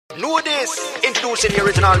Know this. Introducing the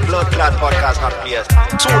original Blood Clot podcast, not players.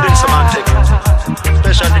 Soothing semantic.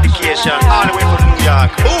 Special dedication all the way from New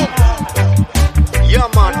York. Boom.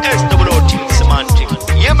 Yeah, man. SWOT semantic.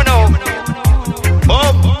 Yeah, me know.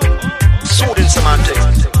 Boom. Soothing semantic.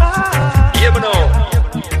 Yeah, me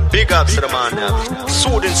know. Big ups to the man now.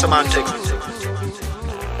 Soothing semantic.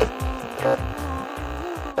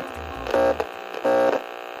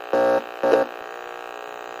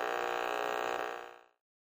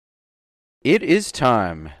 It is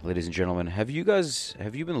time, ladies and gentlemen. Have you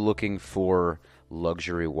been looking for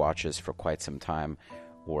luxury watches for quite some time,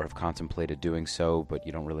 or have contemplated doing so, but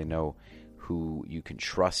you don't really know who you can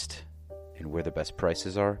trust and where the best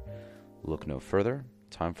prices are? Look no further.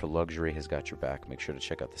 Time for Luxury has got your back. Make sure to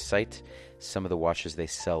check out the site. Some of the watches they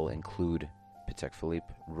sell include Patek Philippe,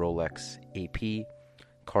 Rolex, AP,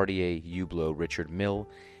 Cartier, Hublot, Richard Mille,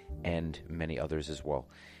 and many others as well.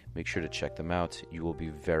 Make sure to check them out. You will be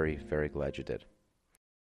very, very glad you did.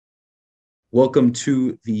 Welcome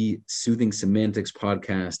to the Soothing Semantics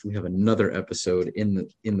podcast. We have another episode in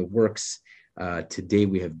the works. Today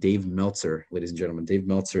we have Dave Meltzer, ladies and gentlemen. Dave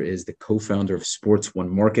Meltzer is the co-founder of Sports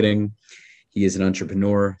One Marketing. He is an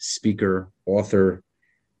entrepreneur, speaker, author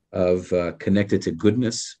of Connected to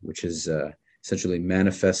Goodness, which is essentially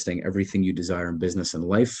manifesting everything you desire in business and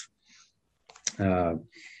life.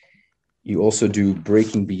 You also do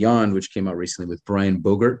Breaking Beyond, which came out recently with Brian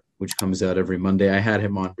Bogart, which comes out every Monday. I had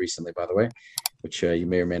him on recently, by the way, which you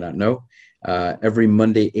may or may not know. Every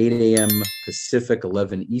Monday, 8 a.m. Pacific,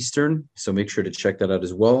 11 Eastern. So make sure to check that out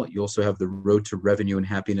as well. You also have the Road to Revenue and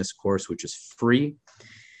Happiness course, which is free.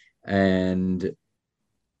 And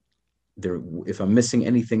if I'm missing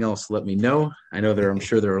anything else, let me know. I'm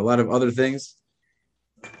sure there are a lot of other things,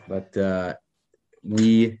 but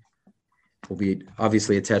we will be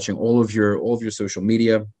obviously attaching all of your social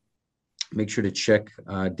media. Make sure to check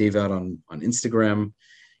Dave out on Instagram.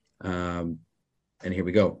 And here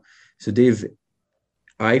we go. So Dave,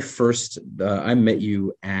 I met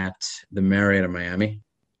you at the Marriott in Miami.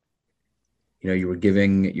 You know, you were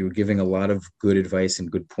giving a lot of good advice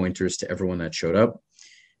and good pointers to everyone that showed up.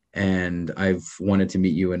 And I've wanted to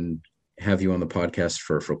meet you and have you on the podcast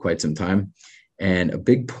for quite some time. And a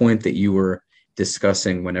big point that you were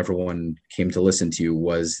discussing when everyone came to listen to you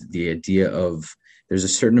was the idea of there's a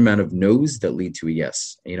certain amount of no's that lead to a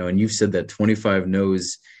yes. You know, and you've said that 25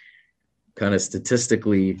 no's kind of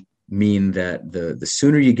statistically mean that the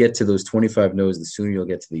sooner you get to those 25 no's, the sooner you'll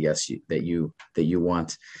get to the yes that you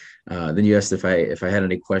want. Then you asked if I had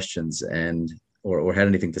any questions or had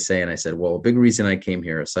anything to say, and I said, well, a big reason I came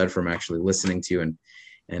here, aside from actually listening to you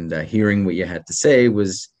and hearing what you had to say,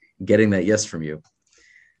 was getting that yes from you.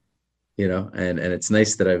 You know, and it's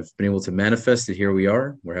nice that I've been able to manifest it. Here we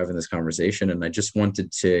are. We're having this conversation, and I just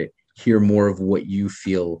wanted to hear more of what you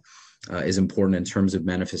feel is important in terms of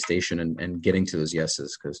manifestation and getting to those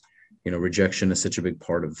yeses, because, you know, rejection is such a big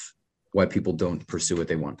part of why people don't pursue what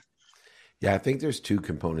they want. Yeah, I think there's two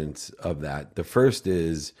components of that. The first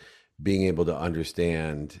is being able to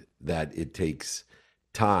understand that it takes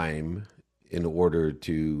time in order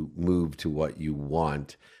to move to what you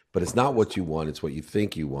want, but it's not what you want, it's what you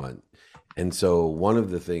think you want. And so one of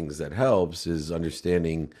the things that helps is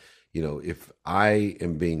understanding, you know, if I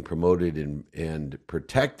am being promoted and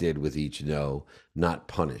protected with each no, not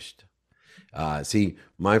punished. See,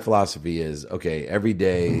 my philosophy is, okay, every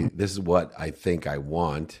day, this is what I think I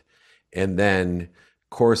want. And then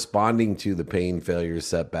corresponding to the pain, failures,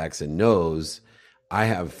 setbacks, and no's, I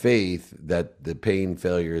have faith that the pain,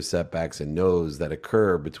 failures, setbacks, and no's that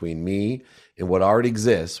occur between me and what already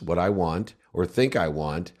exists, what I want or think I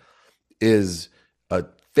want, is a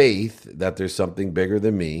faith that there's something bigger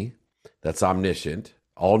than me, that's omniscient,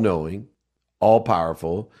 all-knowing,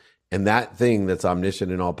 all-powerful, and that thing that's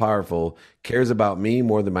omniscient and all-powerful cares about me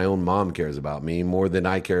more than my own mom cares about me, more than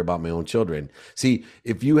I care about my own children. See,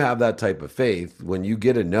 if you have that type of faith, when you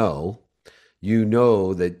get a no, you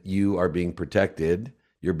know that you are being protected,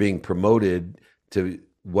 you're being promoted to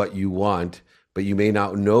what you want, but you may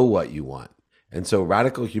not know what you want. And so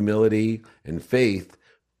radical humility and faith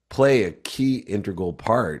play a key integral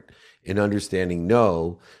part in understanding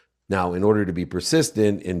no. Now, in order to be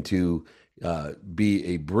persistent and to be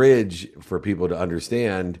a bridge for people to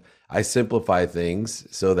understand, I simplify things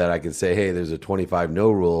so that I can say, hey, there's a 25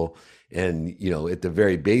 no rule. And, you know, at the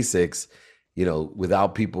very basics, you know,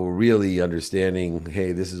 without people really understanding,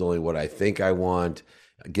 hey, this is only what I think I want,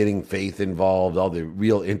 getting faith involved, all the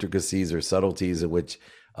real intricacies or subtleties in which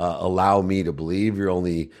allow me to believe you're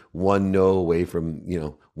only one no away from, you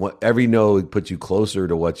know, every no puts you closer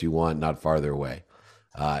to what you want, not farther away.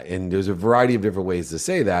 And there's a variety of different ways to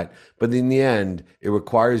say that. But in the end, it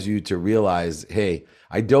requires you to realize, hey,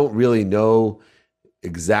 I don't really know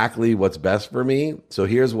exactly what's best for me. So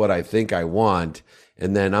here's what I think I want.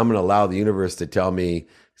 And then I'm going to allow the universe to tell me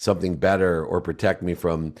something better or protect me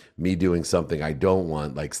from me doing something I don't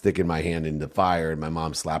want, like sticking my hand in the fire and my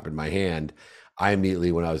mom slapping my hand. I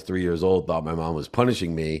immediately, when I was 3 years old, thought my mom was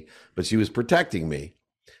punishing me, but she was protecting me.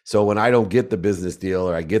 So when I don't get the business deal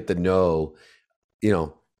or I get the no,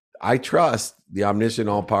 I trust the omniscient,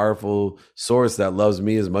 all-powerful source that loves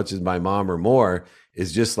me as much as my mom or more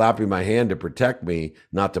is just slapping my hand to protect me,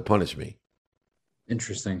 not to punish me.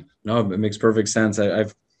 Interesting. No, it makes perfect sense.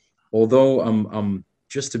 Although I'm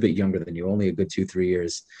just a bit younger than you, only a good 2-3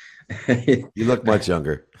 years. You look much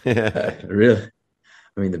younger. Really?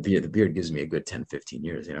 I mean, the beard gives me a good 10-15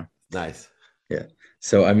 years, Nice. Yeah.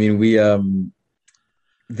 So, I mean,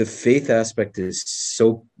 the faith aspect is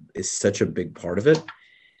such a big part of it.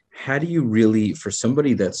 How do you really, for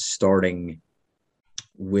somebody that's starting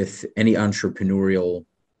with any entrepreneurial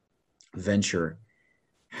venture,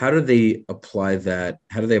 how do they apply that?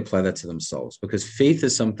 How do they apply that to themselves? Because faith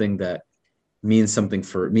is something that is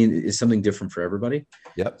something different for everybody.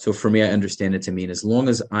 Yep. So for me, I understand it to mean as long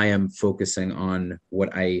as I am focusing on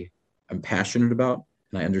what I am passionate about,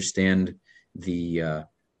 and I understand the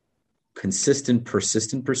consistent,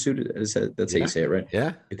 persistent pursuit. That's how you say it, right?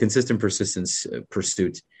 Yeah. The consistent persistence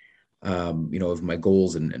pursuit, of my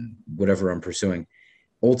goals and whatever I'm pursuing.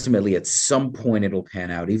 Ultimately, at some point, it'll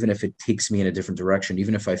pan out, even if it takes me in a different direction,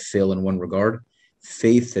 even if I fail in one regard.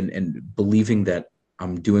 Faith and believing that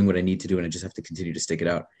I'm doing what I need to do and I just have to continue to stick it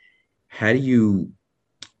out. How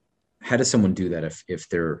does someone do that if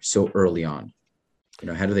they're so early on?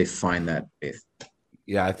 How do they find that faith?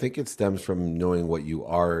 Yeah, I think it stems from knowing what you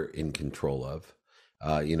are in control of.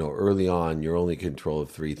 Early on, you're only in control of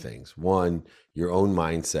three things. One, your own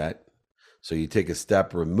mindset. So you take a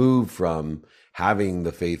step removed from having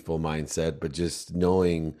the faithful mindset, but just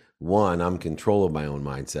knowing, one, I'm in control of my own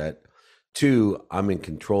mindset. Two, I'm in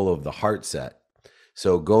control of the heart set.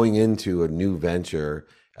 So going into a new venture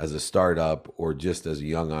as a startup or just as a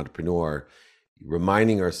young entrepreneur,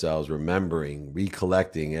 reminding ourselves, remembering,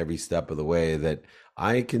 recollecting every step of the way that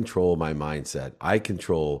I control my mindset. I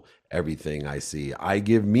control everything I see. I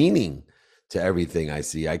give meaning to everything I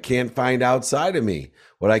see. I can't find outside of me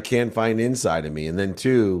what I can't find inside of me. And then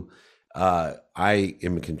two, I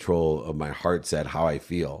am in control of my heart set, how I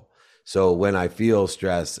feel. So when I feel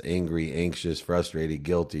stressed, angry, anxious, frustrated,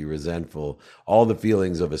 guilty, resentful, all the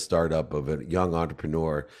feelings of a startup, of a young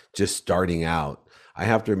entrepreneur just starting out, I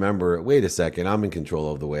have to remember, wait a second, I'm in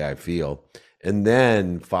control of the way I feel. And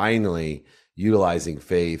then finally, utilizing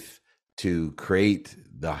faith to create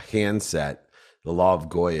the handset, the law of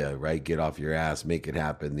Goya, right? Get off your ass, make it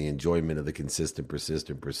happen. The enjoyment of the consistent,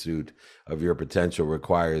 persistent pursuit of your potential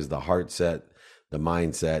requires the heart set, the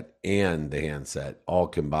mindset, and the handset, all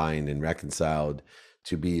combined and reconciled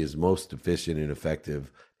to be as most efficient and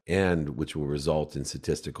effective, and which will result in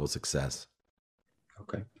statistical success.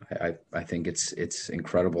 Okay, I think it's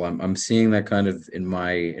incredible. I'm seeing that kind of in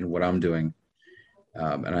what I'm doing,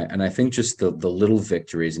 and I think just the little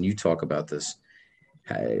victories, and you talk about this,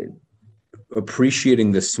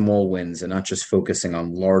 appreciating the small wins and not just focusing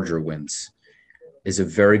on larger wins, is a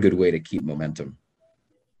very good way to keep momentum.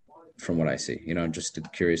 From what I see, I'm just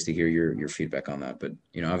curious to hear your feedback on that. But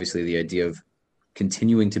obviously, the idea of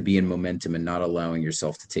continuing to be in momentum and not allowing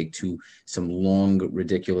yourself to take some long,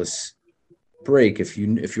 ridiculous break. If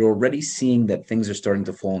you're already seeing that things are starting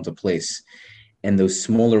to fall into place, and those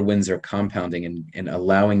smaller wins are compounding and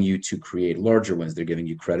allowing you to create larger wins, they're giving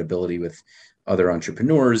you credibility with other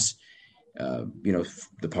entrepreneurs. The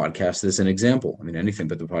podcast is an example. I mean, anything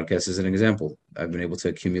but the podcast is an example. I've been able to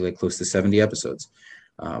accumulate close to 70 episodes.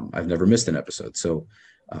 I've never missed an episode. So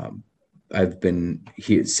I've been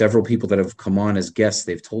here. Several people that have come on as guests,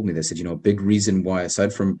 they've told me, they said, a big reason why,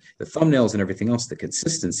 aside from the thumbnails and everything else, the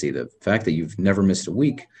consistency, the fact that you've never missed a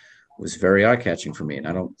week was very eye-catching for me. And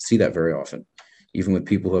I don't see that very often, even with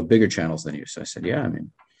people who have bigger channels than you. So I said, yeah, I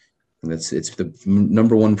mean, it's the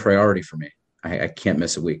number one priority for me. I can't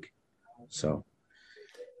miss a week. So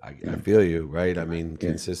I feel you, right? I mean,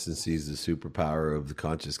 consistency is the superpower of the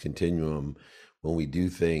conscious continuum. When we do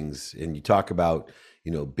things, and you talk about,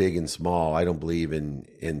 big and small, I don't believe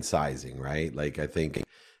in sizing, right? Like, I think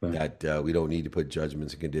that we don't need to put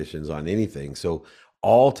judgments and conditions on anything. So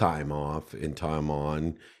all time off and time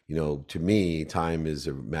on, to me, time is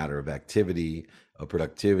a matter of activity, of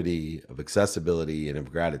productivity, of accessibility, and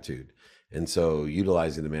of gratitude. And so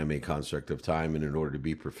utilizing the man-made construct of time, and in order to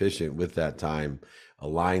be proficient with that time,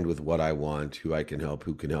 aligned with what I want, who I can help,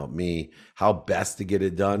 who can help me, how best to get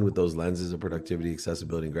it done with those lenses of productivity,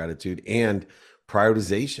 accessibility, and gratitude, and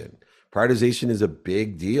prioritization. Prioritization is a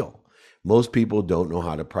big deal. Most people don't know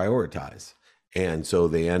how to prioritize. And so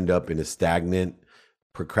they end up in a stagnant,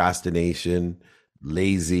 procrastination,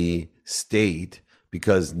 lazy state,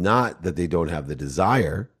 because not that they don't have the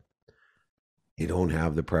desire, they don't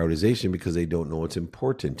have the prioritization because they don't know what's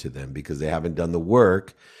important to them, because they haven't done the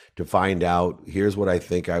work to find out, here's what I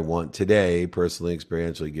think I want today, personally,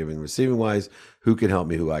 experientially, giving, receiving wise, who can help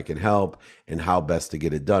me, who I can help, and how best to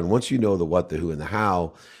get it done. Once you know the what, the who, and the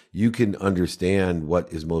how, you can understand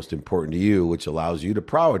what is most important to you, which allows you to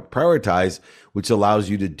prioritize, which allows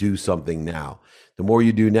you to do something now. The more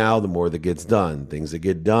you do now, the more that gets done. Things that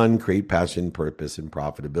get done create passion, purpose, and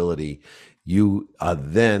profitability. You are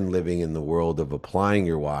then living in the world of applying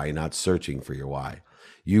your why, not searching for your why.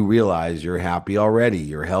 You realize you're happy already,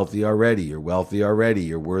 you're healthy already, you're wealthy already,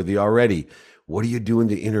 you're worthy already. What are you doing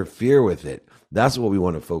to interfere with it? That's what we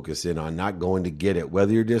want to focus in on, not going to get it.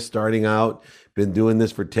 Whether you're just starting out, been doing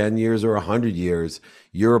this for 10 years or 100 years,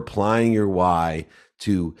 you're applying your why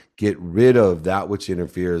to get rid of that which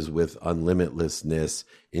interferes with unlimitlessness,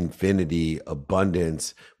 infinity,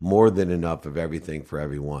 abundance, more than enough of everything for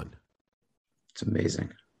everyone. It's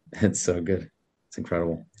amazing. It's so good. It's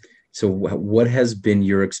incredible. So what has been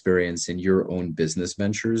your experience in your own business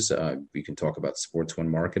ventures? We can talk about Sports One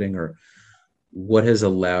marketing, or what has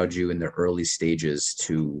allowed you in the early stages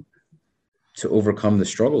to overcome the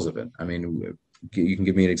struggles of it? I mean, you can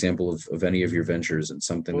give me an example of any of your ventures and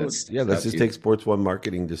something let's just take Sports One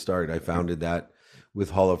marketing to start. I founded that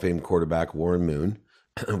with Hall of Fame quarterback Warren Moon.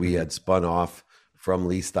 We had spun off from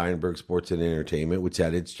Lee Steinberg Sports and Entertainment, which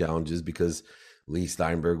had its challenges because Lee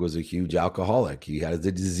Steinberg was a huge alcoholic. He has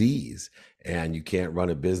a disease, and you can't run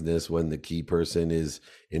a business when the key person is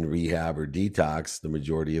in rehab or detox the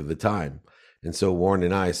majority of the time. And so Warren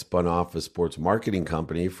and I spun off a sports marketing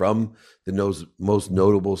company from the most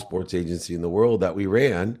notable sports agency in the world that we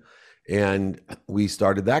ran, and we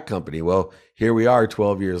started that company. Well, here we are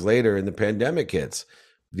 12 years later, and the pandemic hits.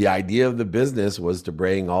 The idea of the business was to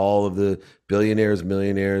bring all of the billionaires,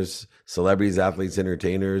 millionaires, celebrities, athletes,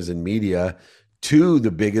 entertainers, and media to the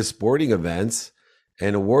biggest sporting events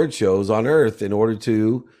and award shows on earth in order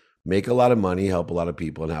to make a lot of money, help a lot of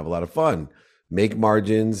people, and have a lot of fun. Make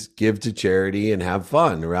margins, give to charity, and have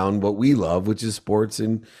fun around what we love, which is sports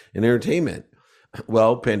and entertainment.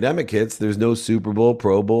 Well, pandemic hits. There's no Super Bowl,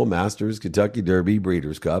 Pro Bowl, Masters, Kentucky Derby,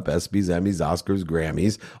 Breeders' Cup, ESPYs, Emmys, Oscars,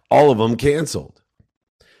 Grammys, all of them canceled.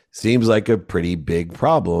 Seems like a pretty big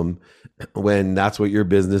problem when that's what your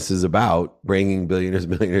business is about, bringing billionaires,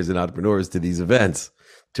 millionaires, and entrepreneurs to these events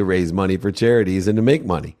to raise money for charities and to make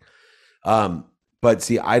money. But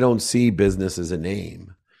see, I don't see business as a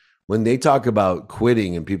name. When they talk about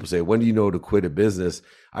quitting and people say, when do you know to quit a business?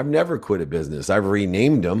 I've never quit a business. I've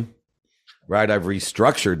renamed them, right? I've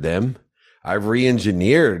restructured them. I've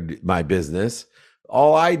re-engineered my business.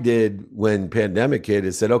 All I did when pandemic hit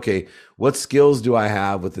is said, okay, what skills do I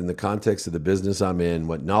have within the context of the business I'm in?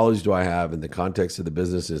 What knowledge do I have in the context of the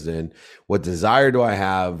business is in? What desire do I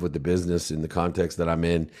have with the business in the context that I'm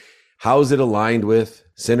in? How is it aligned with,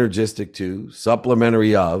 synergistic to,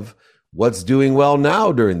 supplementary of what's doing well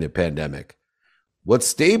now during the pandemic? What's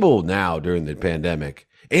stable now during the pandemic?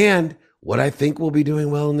 And what I think will be doing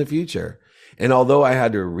well in the future. And although I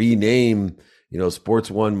had to rename, Sports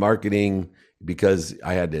One marketing because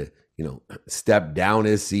I had to, step down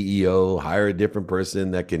as CEO, hire a different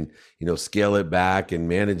person that can, scale it back and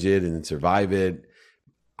manage it and survive it,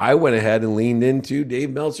 I went ahead and leaned into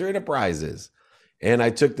Dave Meltzer Enterprises. And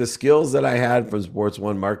I took the skills that I had from Sports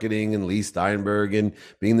One marketing and Lee Steinberg and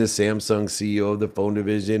being the Samsung CEO of the phone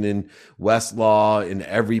division and Westlaw and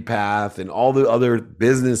EveryPath and all the other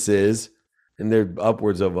businesses. And there are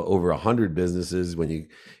upwards of over 100 businesses when you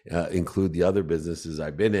include the other businesses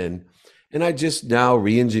I've been in. And I just now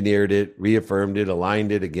re-engineered it, reaffirmed it,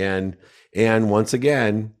 aligned it again. And once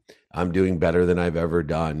again, I'm doing better than I've ever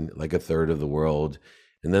done, like a third of the world.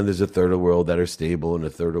 And then there's a third of the world that are stable and a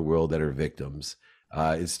third of the world that are victims.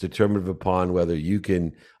 It's determined upon whether you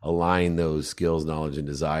can align those skills, knowledge, and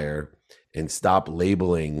desire and stop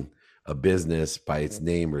labeling a business by its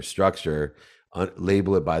name or structure,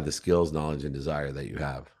 label it by the skills, knowledge, and desire that you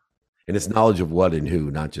have. And it's knowledge of what and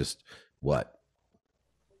who, not just what.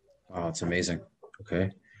 Oh, it's amazing.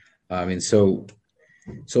 Okay. I mean, so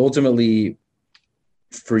ultimately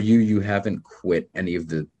for you, you haven't quit any of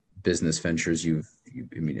the business ventures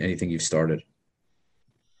anything you've started.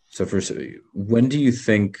 So when do you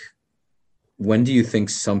think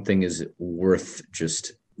something is worth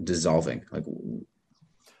just dissolving? Like,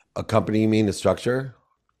 A company, you mean a structure?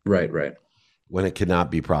 Right, right. When it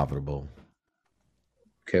cannot be profitable.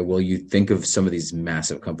 Okay, well, you think of some of these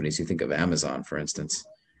massive companies. You think of Amazon, for instance.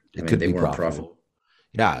 It could they be weren't profitable.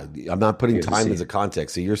 Yeah, I'm not putting You have to time see. as a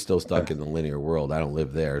context. So you're still stuck in the linear world. I don't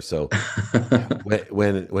live there. So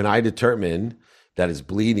when I determine that it's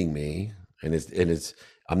bleeding me and it's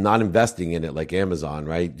I'm not investing in it like Amazon,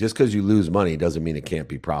 right? Just because you lose money doesn't mean it can't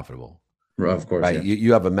be profitable. Of course, Right. yeah.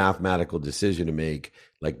 You have a mathematical decision to make,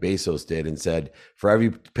 like Bezos did, and said, for every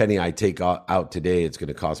penny I take out today, it's going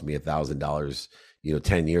to cost me $1,000,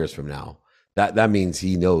 10 years from now. That means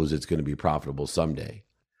he knows it's going to be profitable someday.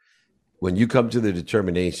 When you come to the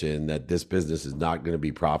determination that this business is not going to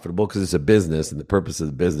be profitable, because it's a business and the purpose of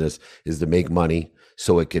the business is to make money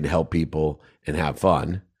so it can help people and have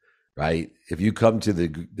fun, right? If you come to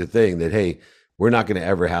the thing that, hey, we're not going to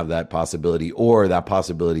ever have that possibility, or that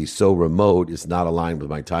possibility is so remote, it's not aligned with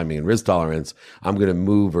my timing and risk tolerance, I'm going to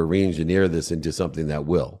move or re-engineer this into something that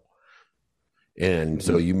will. And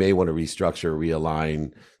so you may want to restructure,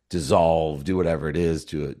 realign, dissolve, do whatever it is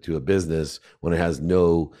to a business when it has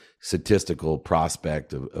no statistical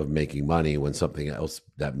prospect of making money, when something else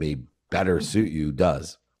that may better suit you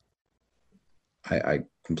does. I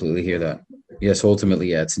completely hear that. Yes,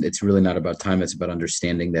 ultimately, yeah, it's really not about time. It's about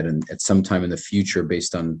understanding that at some time in the future,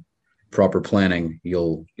 based on proper planning,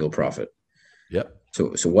 you'll profit. Yep.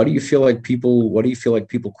 So why do you feel like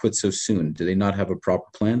people quit so soon? Do they not have a proper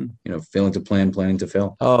plan? Failing to plan, planning to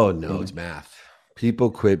fail. Oh no, it's math.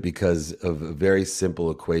 People quit because of a very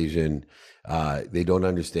simple equation. They don't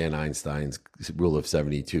understand Einstein's rule of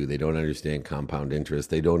 72. They don't understand compound interest.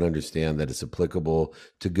 They don't understand that it's applicable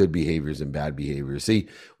to good behaviors and bad behaviors. See,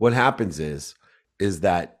 what happens is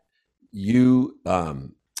that you,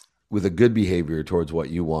 with a good behavior towards what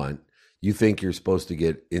you want, you think you're supposed to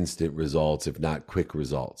get instant results, if not quick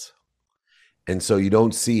results. And so you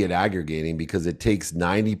don't see it aggregating because it takes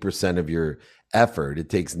 90% of your effort.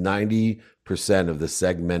 It takes 90% of the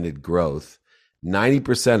segmented growth,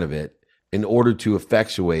 90% of it, in order to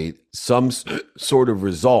effectuate some sort of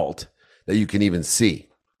result that you can even see.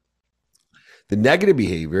 The negative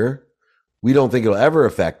behavior, we don't think it'll ever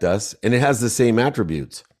affect us, and it has the same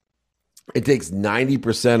attributes. It takes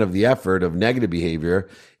 90% of the effort of negative behavior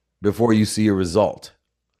before you see a result.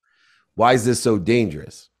 Why is this so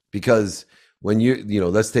dangerous? Because when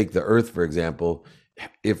let's take the Earth, for example.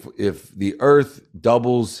 If the Earth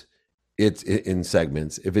doubles its in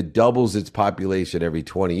segments, if it doubles its population every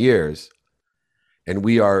 20 years, and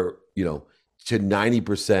we are, to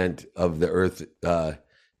 90% of the Earth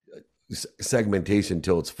segmentation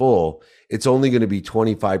till it's full, it's only going to be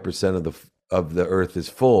 25% of the Earth is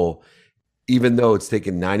full, even though it's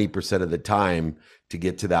taken 90% of the time to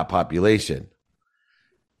get to that population.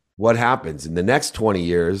 What happens in the next 20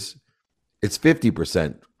 years? It's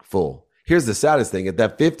 50% full. Here's the saddest thing: at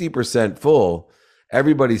that 50% full,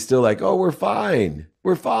 everybody's still like, oh, we're fine.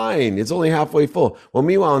 We're fine. It's only halfway full. Well,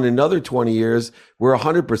 meanwhile, in another 20 years, we're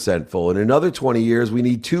 100% full. In another 20 years, we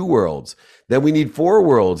need 2 worlds. Then we need 4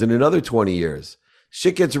 worlds in another 20 years.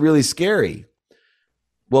 Shit gets really scary.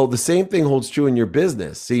 Well, the same thing holds true in your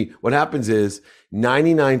business. See, what happens is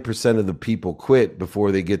 99% of the people quit before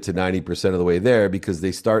they get to 90% of the way there, because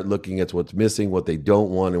they start looking at what's missing, what they don't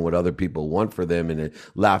want, and what other people want for them, and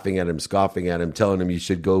laughing at them, scoffing at them, telling them you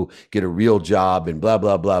should go get a real job and blah,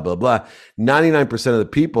 blah, blah, blah, blah. 99% of the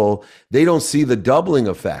people, they don't see the doubling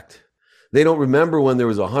effect. They don't remember when there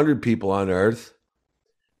was 100 people on Earth,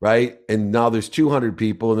 right? And now there's 200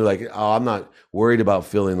 people, and they're like, oh, I'm not worried about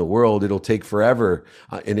filling the world. It'll take forever.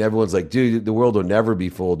 And everyone's like, dude, the world will never be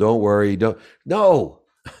full. Don't worry. No,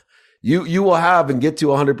 you will have and get to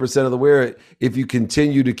 100% of the way if you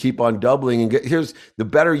continue to keep on doubling. And here's the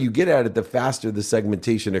better you get at it, the faster the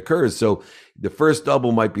segmentation occurs. So the first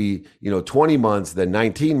double might be, 20 months, then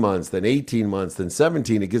 19 months, then 18 months, then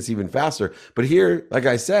 17. It gets even faster. But here, like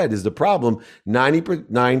I said, is the problem.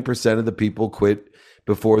 99% of the people quit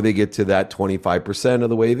before they get to that 25% of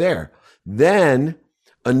the way there. Then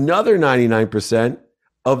another 99%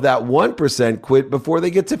 of that 1% quit before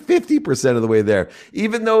they get to 50% of the way there,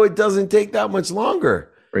 even though it doesn't take that much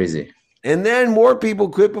longer. Crazy. And then more people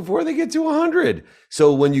quit before they get to 100.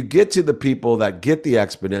 So when you get to the people that get the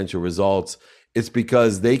exponential results, it's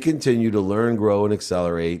because they continue to learn, grow, and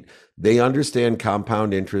accelerate. They understand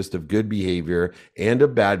compound interest of good behavior and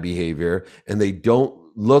of bad behavior, and they don't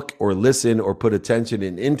look or listen or put attention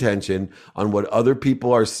and intention on what other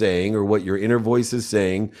people are saying or what your inner voice is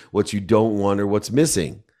saying, what you don't want or what's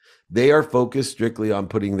missing. They are focused strictly on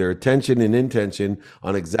putting their attention and intention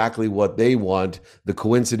on exactly what they want, the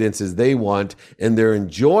coincidences they want, and they're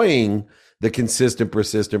enjoying the consistent,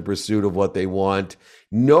 persistent pursuit of what they want,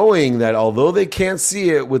 knowing that although they can't see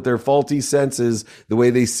it with their faulty senses, the way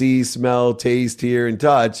they see, smell, taste, hear, and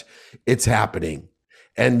touch, it's happening.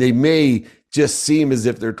 And they may just seem as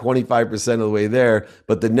if they're 25% of the way there,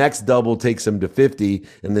 but the next double takes them to 50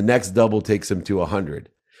 and the next double takes them to 100.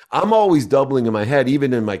 I'm always doubling in my head,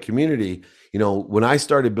 even in my community. You know, when I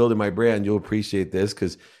started building my brand, you'll appreciate this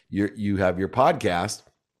because you have your podcast.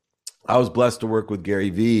 I was blessed to work with Gary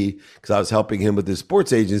Vee because I was helping him with his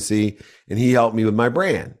sports agency and he helped me with my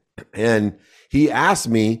brand. And he asked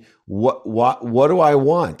me, what do I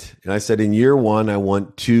want? And I said, in year one, I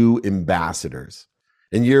want 2 ambassadors.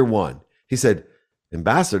 In year one, he said,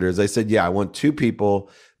 ambassadors? I said, yeah, I want 2 people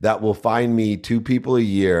that will find me 2 people a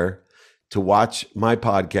year to watch my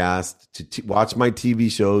podcast, to watch my TV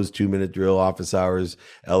shows, 2-Minute Drill, Office Hours,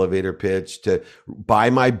 Elevator Pitch, to buy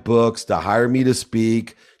my books, to hire me to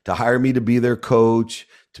speak, to hire me to be their coach,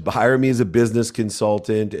 to hire me as a business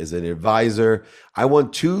consultant, as an advisor. I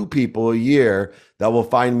want 2 people a year that will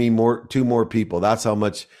find me 2 more people. That's how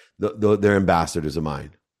much they're ambassadors of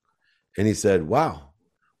mine. And he said, wow,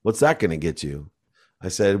 what's that going to get you? I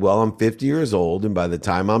said, well, I'm 50 years old, and by the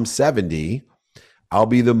time I'm 70, I'll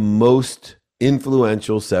be the most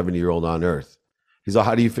influential 70-year-old on earth. He said,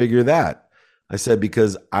 how do you figure that? I said,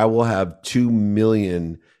 because I will have 2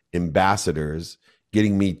 million ambassadors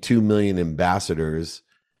getting me 2 million ambassadors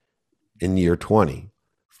in year 20.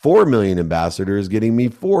 4 million ambassadors getting me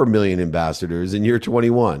 4 million ambassadors in year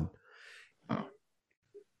 21.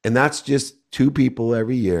 And that's just 2 people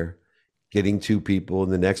every year getting 2 people. In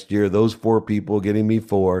the next year, those 4 people getting me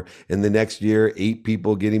 4. In the next year, 8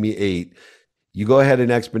 people getting me 8. You go ahead and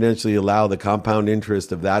exponentially allow the compound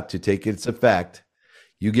interest of that to take its effect.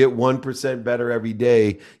 You get 1% better every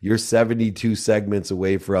day. You're 72 segments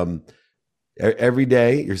away from every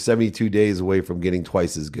day. You're 72 days away from getting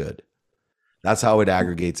twice as good. That's how it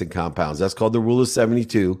aggregates and compounds. That's called the rule of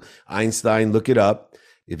 72. Einstein, look it up.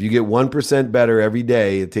 If you get 1% better every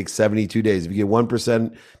day, it takes 72 days. If you get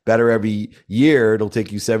 1% better every year, it'll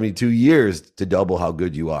take you 72 years to double how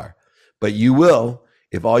good you are. But you will.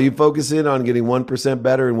 If all you focus in on getting 1%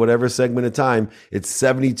 better in whatever segment of time, it's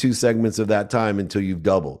 72 segments of that time until you've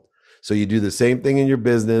doubled. So you do the same thing in your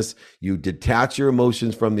business. You detach your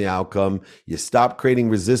emotions from the outcome. You stop creating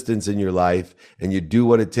resistance in your life, and you do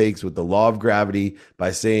what it takes with the law of gravity by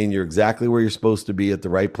saying you're exactly where you're supposed to be at the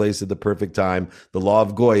right place at the perfect time. The law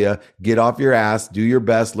of Goya, get off your ass, do your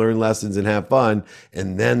best, learn lessons, and have fun.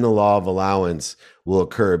 And then the law of allowance will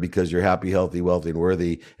occur because you're happy, healthy, wealthy, and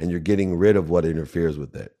worthy, and you're getting rid of what interferes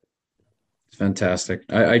with it. It's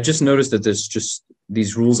fantastic. I just noticed that there's just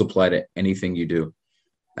these rules apply to anything you do.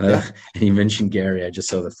 And you mentioned Gary. I just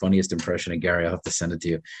saw the funniest impression of Gary. I'll have to send it to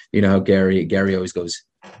you. You know how Gary always goes,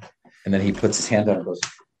 and then he puts his hand out and goes,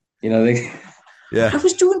 I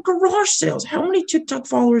was doing garage sales. How many TikTok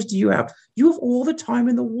followers do you have? You have all the time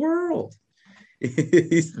in the world.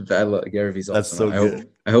 I love Gary Vee's awesome. That's so good.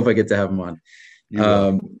 I hope I get to have him on.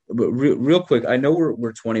 But real quick, I know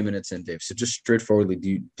we're 20 minutes in, Dave. So just straightforwardly,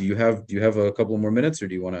 do you have a couple more minutes, or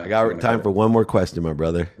do you want to? I got time for one more question, my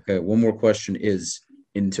brother. Okay, one more question is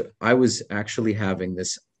I was actually having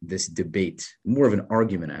this debate, more of an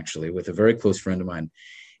argument actually, with a very close friend of mine,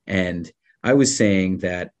 and I was saying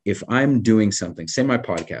that if I'm doing something, say my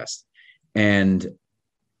podcast, and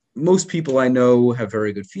most people I know have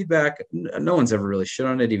very good feedback. No one's ever really shit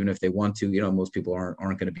on it, even if they want to. Most people aren't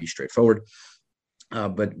going to be straightforward.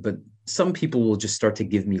 But some people will just start to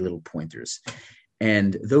give me little pointers.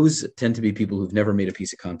 And those tend to be people who've never made a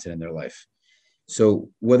piece of content in their life. So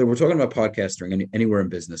whether we're talking about podcasting or anywhere in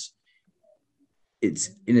business, it's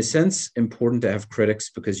in a sense important to have critics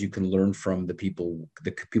because you can learn from the people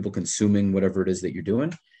consuming whatever it is that you're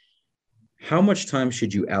doing. How much time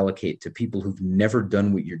should you allocate to people who've never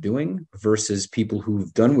done what you're doing versus people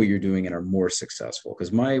who've done what you're doing and are more successful?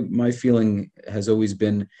 Because my feeling has always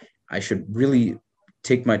been I should really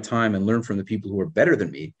take my time and learn from the people who are better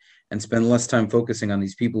than me and spend less time focusing on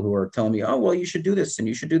these people who are telling me, oh, well, you should do this and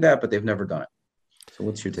you should do that, but they've never done it. So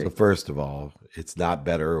what's your take? So first of all, it's not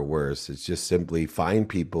better or worse. It's just simply find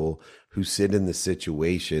people who sit in the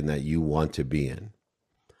situation that you want to be in.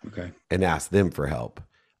 Okay. And ask them for help.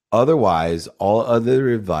 Otherwise, all other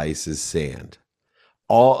advice is sand.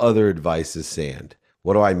 All other advice is sand.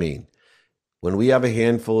 What do I mean? When we have a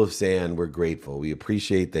handful of sand, we're grateful. We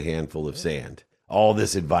appreciate the handful of sand. All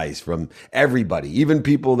this advice from everybody, even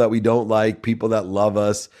people that we don't like, people that love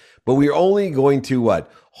us. But we're only going to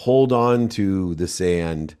what? Hold on to the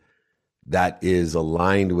sand that is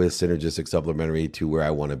aligned with synergistic supplementary to where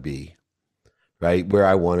I want to be, right? Where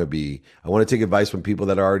I want to be. I want to take advice from people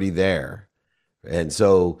that are already there. And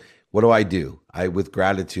so what do? I, with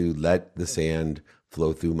gratitude, let the sand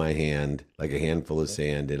flow through my hand like a handful of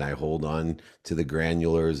sand, and I hold on to the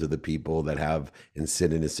granulars of the people that have and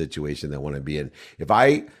sit in a situation that want to be in. If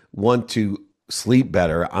I want to sleep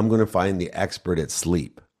better, I'm going to find the expert at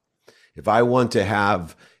sleep. If I want to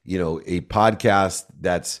have, a podcast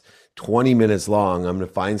that's 20 minutes long, I'm going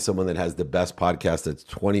to find someone that has the best podcast that's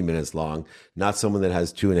 20 minutes long, not someone that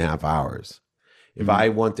has 2.5 hours. If I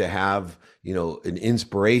want to have, an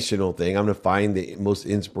inspirational thing, I'm going to find the most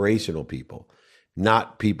inspirational people,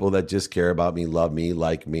 not people that just care about me, love me,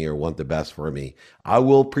 like me, or want the best for me. I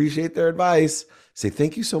will appreciate their advice. Say,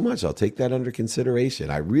 thank you so much. I'll take that under consideration.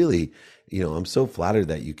 I really, I'm so flattered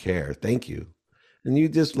that you care. Thank you. And you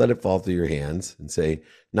just let it fall through your hands and say,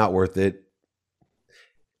 not worth it.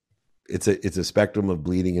 It's a spectrum of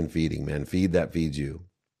bleeding and feeding, man. Feed that feeds you.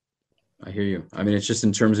 I hear you. I mean, it's just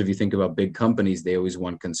in terms of, you think about big companies, they always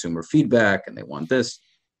want consumer feedback and they want this.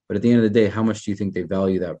 But at the end of the day, how much do you think they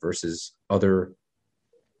value that versus other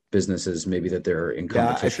businesses maybe that they're in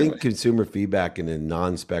competition I think with? consumer feedback in a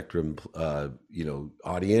non-spectrum,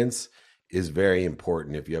 audience is very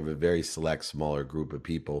important if you have a very select, smaller group of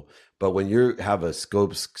people. But when you have a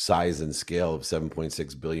scope, size, and scale of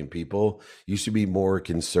 7.6 billion people, you should be more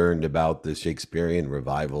concerned about the Shakespearean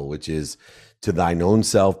revival, which is to thine own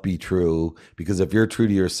self be true. Because if you're true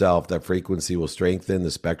to yourself, that frequency will strengthen,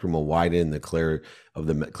 the spectrum will widen, the clarity of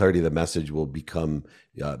the message will become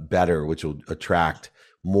better, which will attract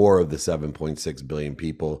more of the 7.6 billion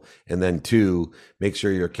people. And then 2, make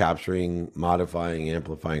sure you're capturing, modifying,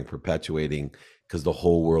 amplifying, perpetuating, because the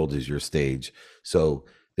whole world is your stage. So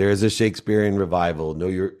there is a Shakespearean revival.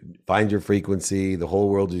 Find your frequency. The whole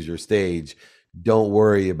world is your stage. Don't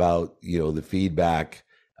worry about, the feedback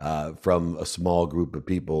from a small group of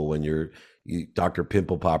people. When Dr.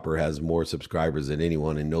 Pimple Popper has more subscribers than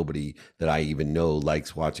anyone, and nobody that I even know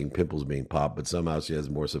likes watching pimples being popped, but somehow she has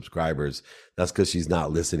more subscribers. That's because she's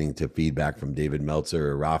not listening to feedback from David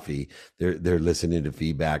Meltzer or Rafi. They're listening to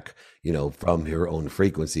feedback, from her own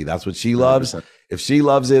frequency. That's what she loves. 100%. If she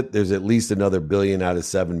loves it, there's at least another billion out of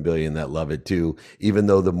 7 billion that love it too. Even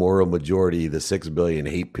though the moral majority, the 6 billion,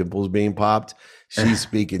 hate pimples being popped, she's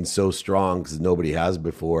speaking so strong because nobody has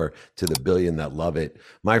before to the billion that love it.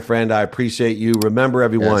 My friend, I appreciate you. Remember,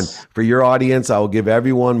 everyone, for your audience, I will give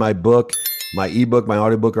everyone my book, my ebook, my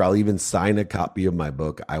audiobook, or I'll even sign a copy of my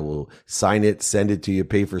book. I will sign it, send it to you,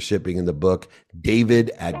 pay for shipping in the book.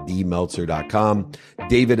 David@dmeltzer.com.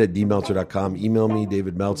 David@dmeltzer.com. Email me,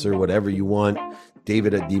 David Meltzer, whatever you want.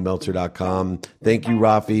 David@dmeltzer.com. Thank you,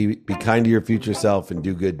 Rafi. Be kind to your future self and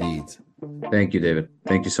do good deeds. Thank you, David.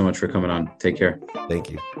 Thank you so much for coming on. Take care.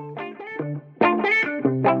 Thank you.